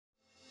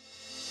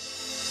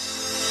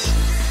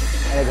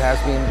has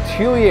been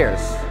 2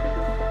 years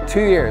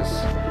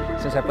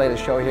since I played a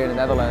show here in the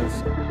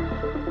Netherlands.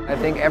 I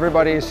think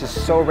everybody is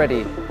just so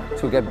ready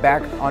to get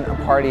back on a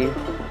party.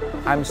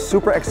 I'm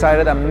super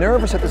excited, I'm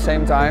nervous at the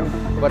same time,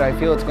 but I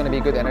feel it's going to be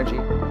good energy.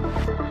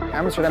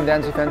 Amsterdam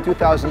Dance Event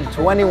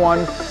 2021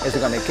 is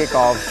going to kick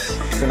off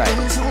tonight.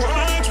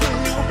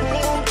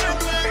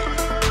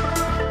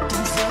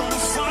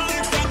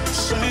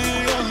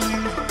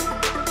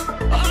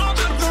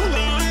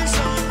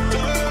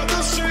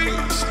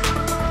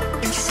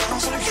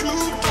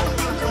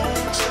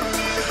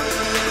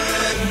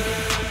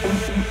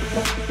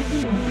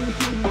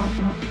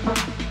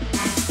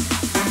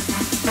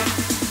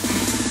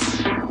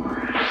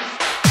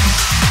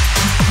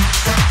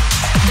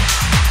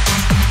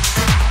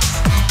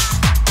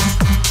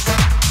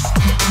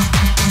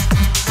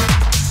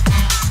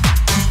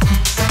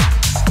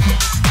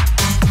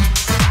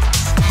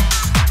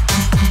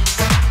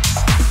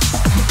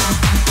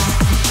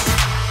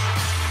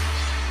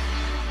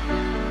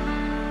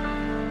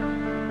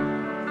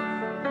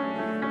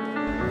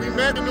 We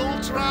met in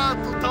Ultra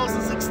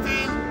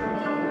 2016.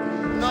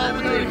 Now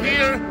we are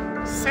here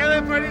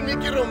celebrating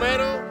Nicky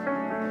Romero,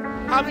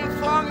 having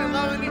fun and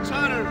loving each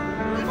other.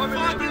 We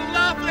fucking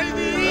love ADE!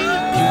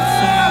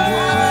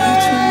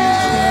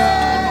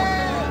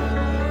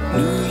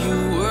 Knew you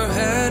were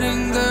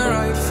heading there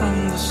right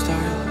from the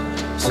start.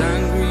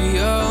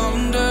 Sangria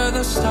under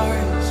the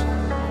stars,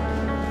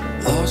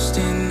 lost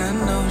in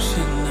an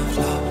ocean of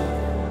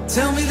love.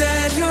 Tell me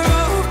that you're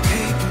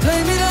okay,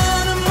 blame it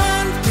on a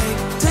Monday.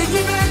 Take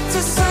me back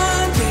to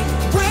Sunday,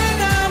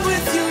 when I'm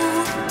with you.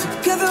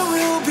 Together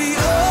we'll be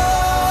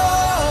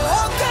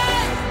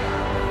okay.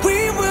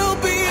 We will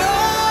be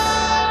okay.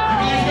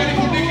 You guys ready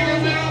for Nicky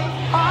Romero?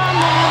 I'm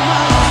on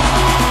my